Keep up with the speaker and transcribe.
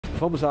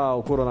Vamos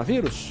ao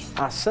coronavírus?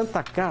 A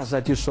Santa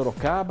Casa de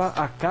Sorocaba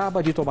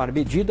acaba de tomar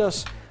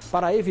medidas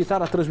para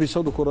evitar a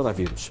transmissão do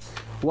coronavírus.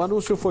 O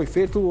anúncio foi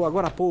feito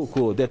agora há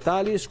pouco.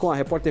 Detalhes com a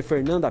repórter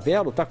Fernanda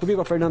Belo. Está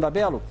comigo a Fernanda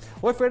Belo?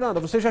 Oi,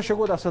 Fernanda, você já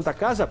chegou da Santa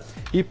Casa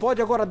e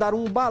pode agora dar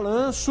um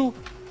balanço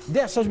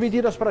dessas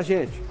medidas para a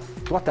gente.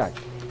 Boa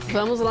tarde.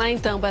 Vamos lá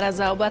então,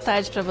 Barazal. Boa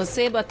tarde para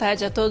você, boa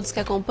tarde a todos que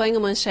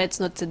acompanham Manchetes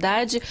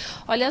Noticidade.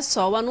 Olha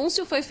só, o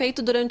anúncio foi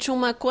feito durante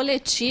uma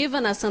coletiva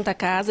na Santa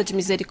Casa de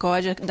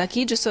Misericórdia,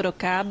 daqui de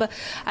Sorocaba.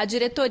 A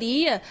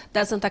diretoria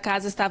da Santa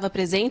Casa estava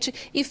presente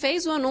e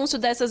fez o anúncio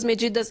dessas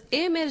medidas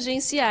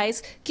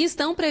emergenciais que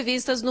estão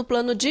previstas no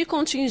plano de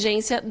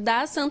contingência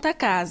da Santa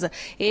Casa.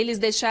 Eles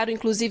deixaram,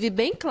 inclusive,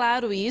 bem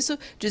claro isso,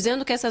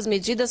 dizendo que essas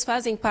medidas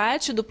fazem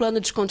parte do plano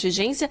de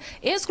contingência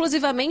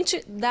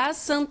exclusivamente da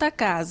Santa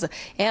Casa.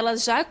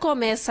 Elas já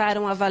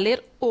começaram a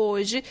valer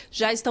hoje,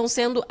 já estão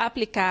sendo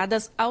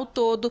aplicadas. Ao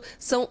todo,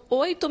 são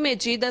 8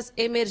 medidas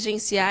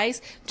emergenciais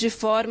de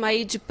forma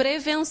aí de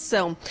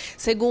prevenção.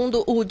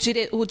 Segundo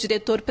o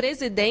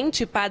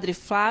diretor-presidente, Padre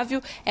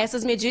Flávio,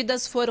 essas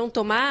medidas foram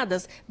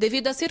tomadas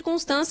devido à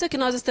circunstância que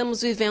nós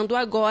estamos vivendo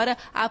agora,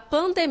 a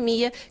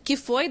pandemia que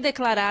foi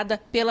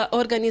declarada pela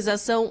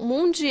Organização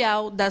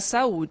Mundial da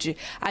Saúde.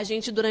 A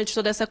gente, durante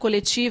toda essa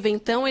coletiva,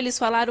 então, eles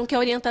falaram que a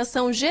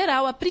orientação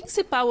geral, a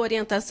principal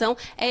orientação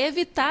é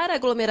evitar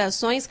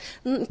aglomerações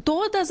em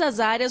todas as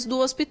áreas do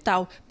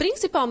hospital,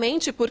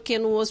 principalmente porque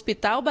no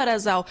hospital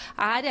Barazal,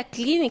 a área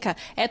clínica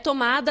é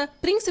tomada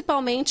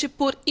principalmente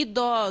por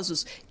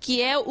idosos,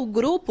 que é o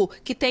grupo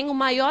que tem o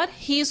maior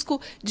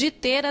risco de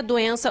ter a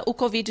doença, o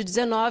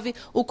Covid-19,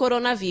 o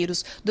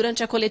coronavírus.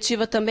 Durante a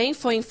coletiva também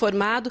foi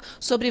informado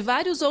sobre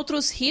vários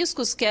outros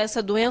riscos que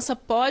essa doença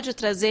pode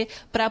trazer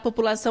para a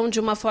população de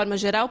uma forma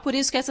geral, por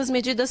isso que essas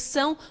medidas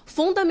são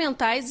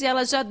fundamentais e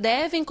elas já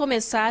devem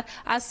começar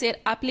a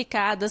ser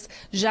aplicadas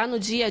já no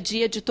dia a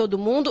dia de todo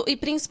mundo e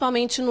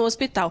principalmente no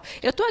hospital.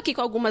 Eu estou aqui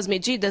com algumas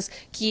medidas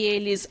que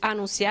eles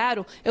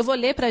anunciaram. Eu vou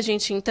ler para a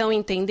gente então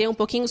entender um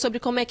pouquinho sobre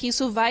como é que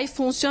isso vai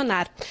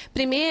funcionar.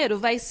 Primeiro,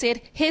 vai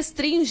ser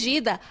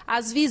restringida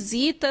as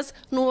visitas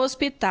no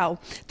hospital.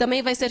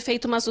 Também vai ser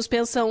feita uma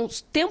suspensão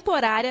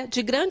temporária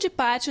de grande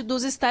parte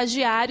dos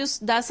estagiários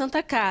da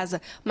Santa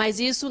Casa, mas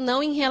isso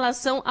não em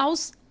relação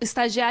aos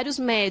estagiários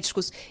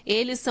médicos.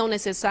 Eles são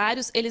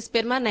necessários, eles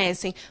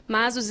permanecem,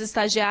 mas os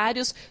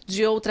estagiários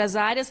de outras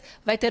áreas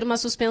vai ter uma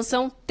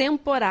suspensão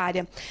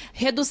temporária.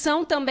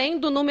 Redução também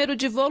do número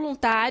de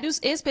voluntários,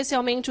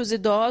 especialmente os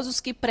idosos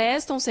que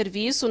prestam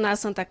serviço na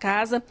Santa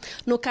Casa.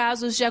 No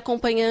caso de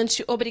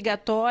acompanhante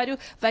obrigatório,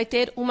 vai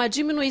ter uma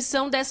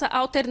diminuição dessa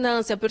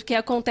alternância, porque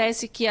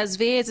acontece que às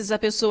vezes a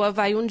pessoa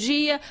vai um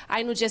dia,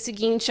 aí no dia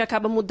seguinte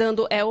acaba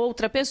mudando, é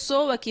outra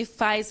pessoa que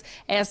faz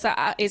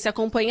esse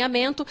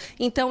acompanhamento.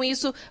 Então,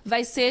 isso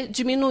vai ser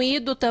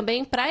diminuído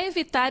também para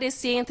evitar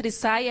esse entra e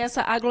sai,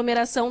 essa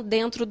aglomeração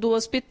dentro do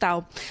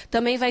hospital.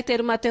 Também vai ter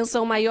uma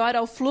atenção maior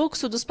ao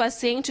fluxo dos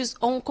pacientes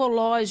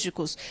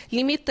oncológicos,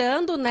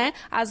 limitando,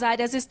 as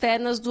áreas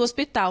externas do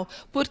hospital.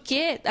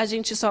 Porque, a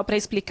gente, só para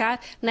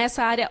explicar,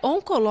 nessa área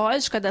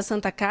oncológica da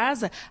Santa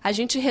Casa, a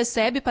gente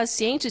recebe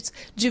pacientes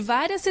de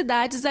várias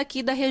cidades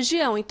aqui da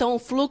região. Então, o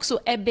fluxo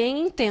é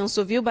bem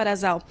intenso, viu,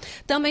 Barazal?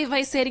 Também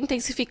vai ser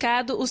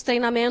intensificado os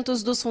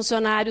treinamentos dos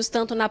funcionários,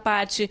 tanto na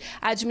parte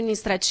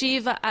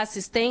administrativa,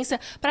 assistência,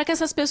 para que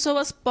essas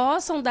pessoas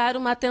possam dar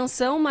uma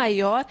atenção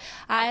maior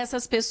a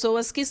essas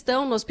pessoas que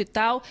estão no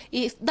hospital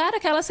e dar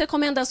aquelas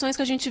recomendações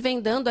que a gente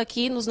vem dando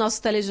aqui nos nossos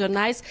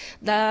telejornais,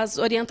 das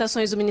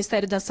orientações do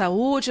Ministério da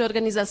Saúde,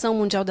 Organização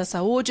Mundial da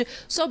Saúde,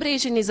 sobre a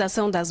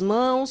higienização das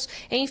mãos,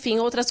 enfim,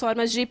 outras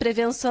formas de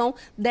prevenção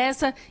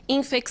dessa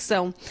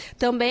infecção.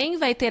 Também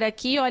vai ter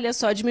aqui, olha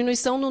só,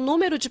 diminuição no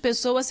número de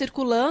pessoas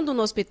circulando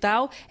no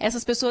hospital,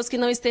 essas pessoas que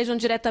não estejam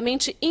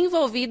diretamente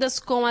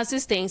envolvidas com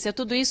assistência.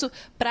 Tudo isso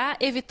para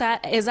evitar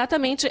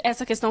exatamente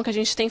essa questão que a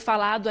gente tem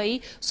falado aí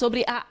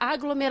sobre a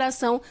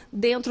aglomeração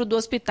dentro do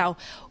hospital.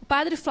 O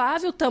Padre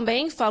Flávio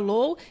também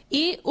falou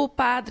e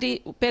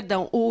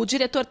o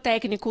diretor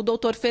técnico, o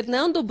doutor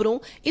Fernando Brum,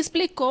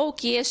 explicou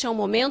que este é um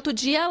momento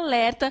de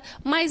alerta,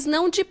 mas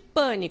não de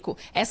pânico.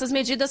 Essas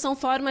medidas são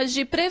formas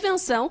de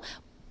prevenção,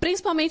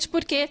 principalmente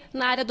porque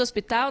na área do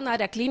hospital, na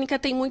área clínica,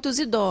 tem muitos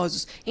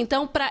idosos.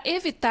 Então, para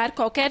evitar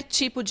qualquer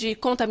tipo de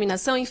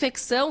contaminação,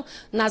 infecção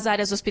nas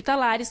áreas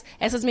hospitalares,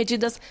 essas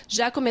medidas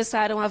já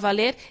começaram a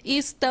valer e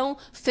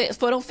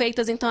foram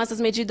feitas, então, essas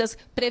medidas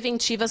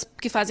preventivas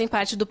que fazem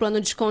parte do plano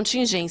de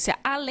contingência.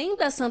 Além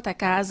da Santa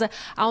Casa,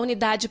 a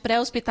unidade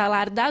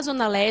pré-hospitalar da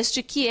Zona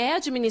Leste, que é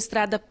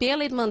administrada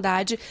pela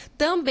Irmandade,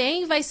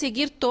 também vai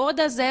seguir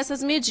todas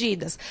essas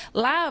medidas.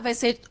 Lá vai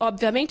ser,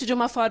 obviamente, de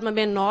uma forma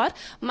menor,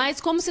 mas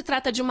como se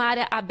trata de uma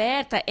área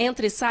aberta,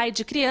 entra e sai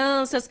de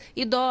crianças,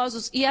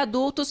 idosos e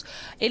adultos,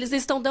 eles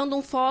estão dando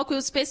um foco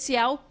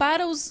especial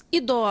para os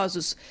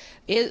idosos.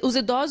 Os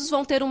idosos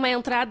vão ter uma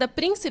entrada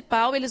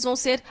principal, eles vão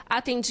ser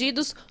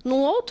atendidos num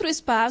outro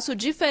espaço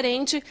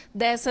diferente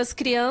dessas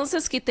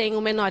crianças que têm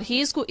um menor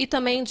risco e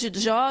também de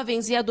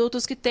jovens e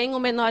adultos que têm um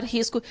menor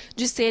risco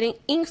de serem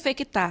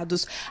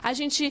infectados. A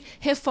gente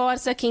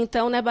reforça aqui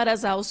então, né,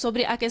 Barazal,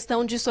 sobre a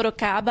questão de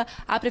Sorocaba.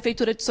 A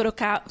Prefeitura de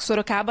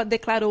Sorocaba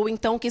declarou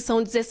então que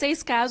são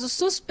 16 casos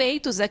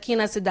suspeitos aqui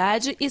na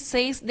cidade e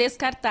 6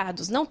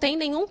 descartados. Não tem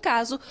nenhum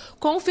caso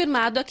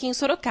confirmado aqui em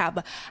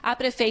Sorocaba. A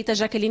prefeita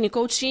Jaqueline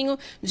Coutinho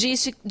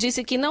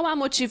disse que não há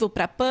motivo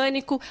para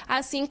pânico,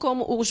 assim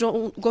como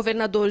o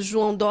governador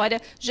João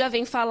Dória já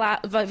vem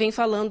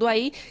falando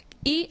aí.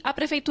 E a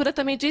prefeitura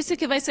também disse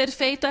que vai ser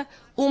feita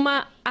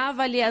uma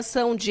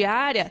avaliação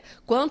diária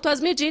quanto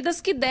às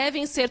medidas que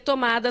devem ser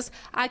tomadas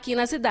aqui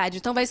na cidade.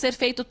 Então vai ser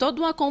feito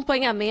todo um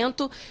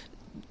acompanhamento,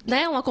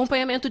 né, um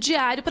acompanhamento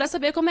diário para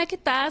saber como é que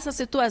está essa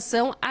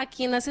situação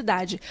aqui na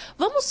cidade.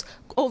 Vamos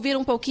ouvir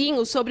um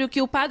pouquinho sobre o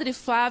que o padre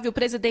Flávio,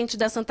 presidente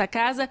da Santa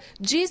Casa,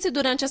 disse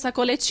durante essa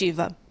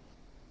coletiva.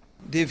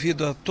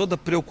 Devido a toda a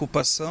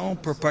preocupação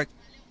por parte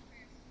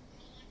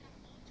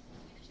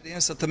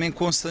também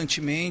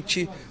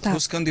constantemente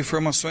buscando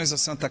informações da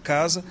Santa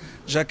Casa,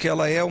 já que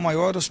ela é o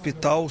maior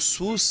hospital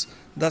SUS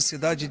da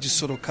cidade de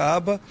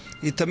Sorocaba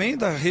e também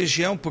da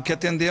região, porque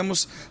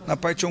atendemos na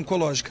parte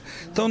oncológica.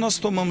 Então nós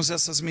tomamos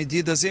essas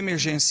medidas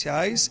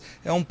emergenciais,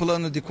 é um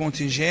plano de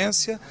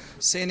contingência,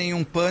 sem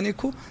nenhum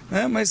pânico,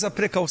 né? Mas a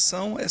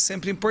precaução é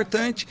sempre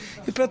importante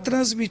e para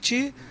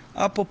transmitir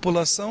à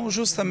população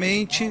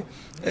justamente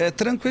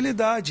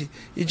tranquilidade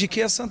e de que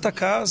a Santa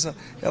Casa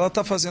ela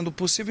está fazendo o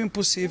possível e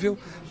impossível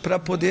para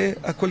poder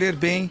acolher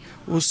bem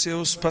os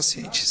seus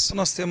pacientes.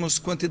 Nós temos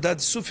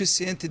quantidade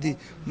suficiente de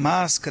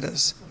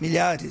máscaras,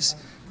 milhares,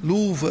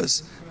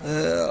 luvas,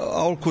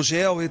 álcool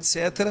gel,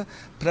 etc.,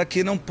 para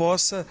que não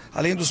possa,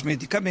 além dos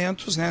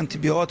medicamentos, né,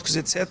 antibióticos,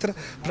 etc.,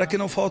 para que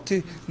não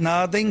falte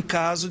nada em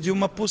caso de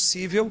uma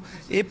possível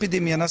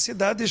epidemia na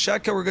cidade, já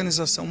que a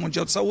Organização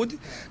Mundial de Saúde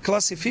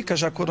classifica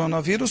já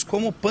coronavírus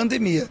como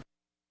pandemia.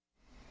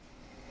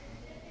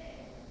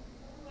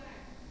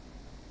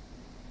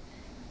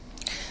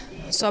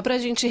 Só para a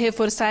gente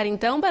reforçar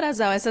então,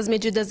 Barazal, essas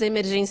medidas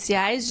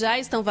emergenciais já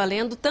estão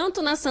valendo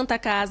tanto na Santa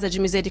Casa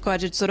de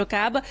Misericórdia de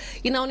Sorocaba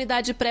e na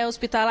unidade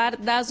pré-hospitalar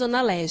da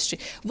Zona Leste.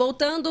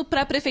 Voltando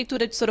para a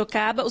Prefeitura de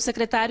Sorocaba, o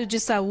secretário de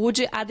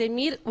Saúde,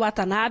 Ademir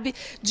Watanabe,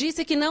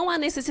 disse que não há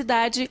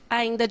necessidade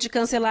ainda de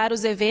cancelar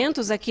os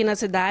eventos aqui na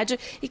cidade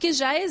e que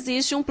já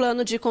existe um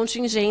plano de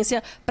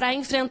contingência para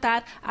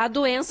enfrentar a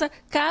doença,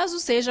 caso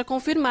seja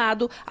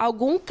confirmado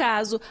algum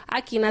caso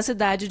aqui na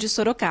cidade de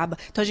Sorocaba.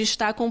 Então a gente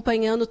está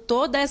acompanhando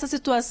toda essa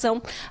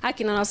situação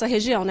aqui na nossa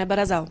região, né,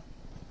 Barazal?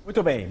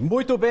 Muito bem,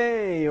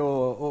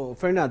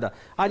 Fernanda.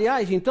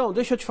 Aliás, então,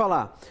 deixa eu te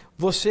falar,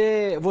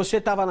 você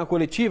estava na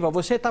coletiva,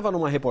 você estava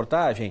numa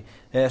reportagem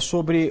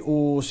sobre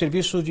o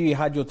serviço de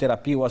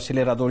radioterapia, o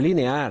acelerador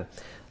linear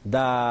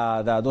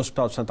do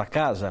Hospital de Santa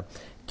Casa,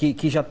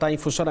 que já está em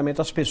funcionamento,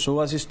 as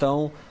pessoas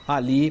estão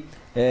ali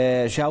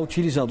já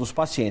utilizando os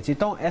pacientes.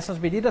 Então, essas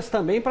medidas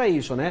também para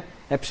isso, né?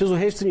 É preciso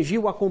restringir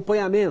o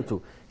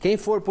acompanhamento. Quem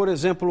for, por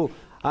exemplo,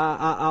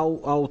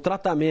 ao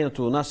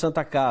tratamento na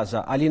Santa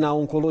Casa, ali na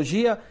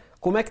oncologia,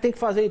 como é que tem que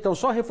fazer então?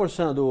 Só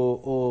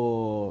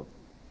reforçando,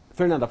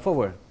 Fernanda, por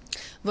favor.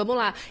 Vamos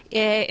lá.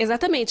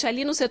 Exatamente,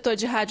 ali no setor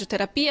de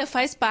radioterapia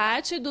faz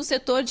parte do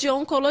setor de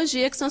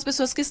oncologia, que são as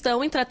pessoas que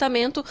estão em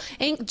tratamento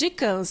de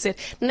câncer.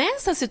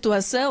 Nessa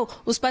situação,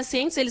 os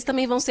pacientes eles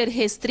também vão ser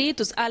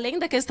restritos, além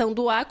da questão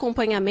do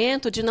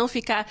acompanhamento, de não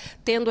ficar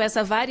tendo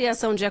essa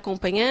variação de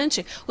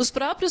acompanhante, os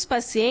próprios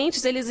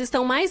pacientes eles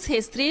estão mais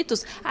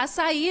restritos a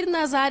sair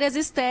nas áreas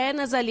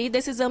externas ali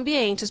desses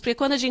ambientes, porque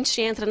quando a gente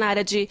entra na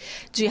área de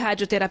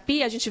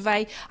radioterapia, a gente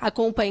vai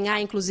acompanhar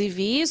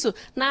inclusive isso,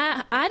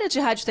 na área de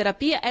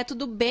radioterapia é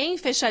tudo bem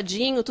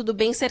fechadinho, tudo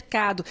bem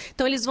cercado.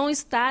 Então, eles vão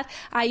estar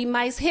aí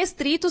mais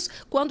restritos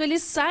quando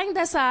eles saem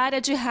dessa área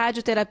de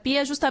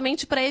radioterapia,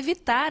 justamente para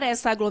evitar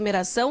essa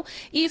aglomeração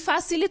e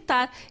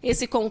facilitar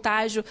esse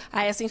contágio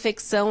a essa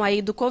infecção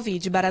aí do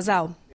Covid, Barazal.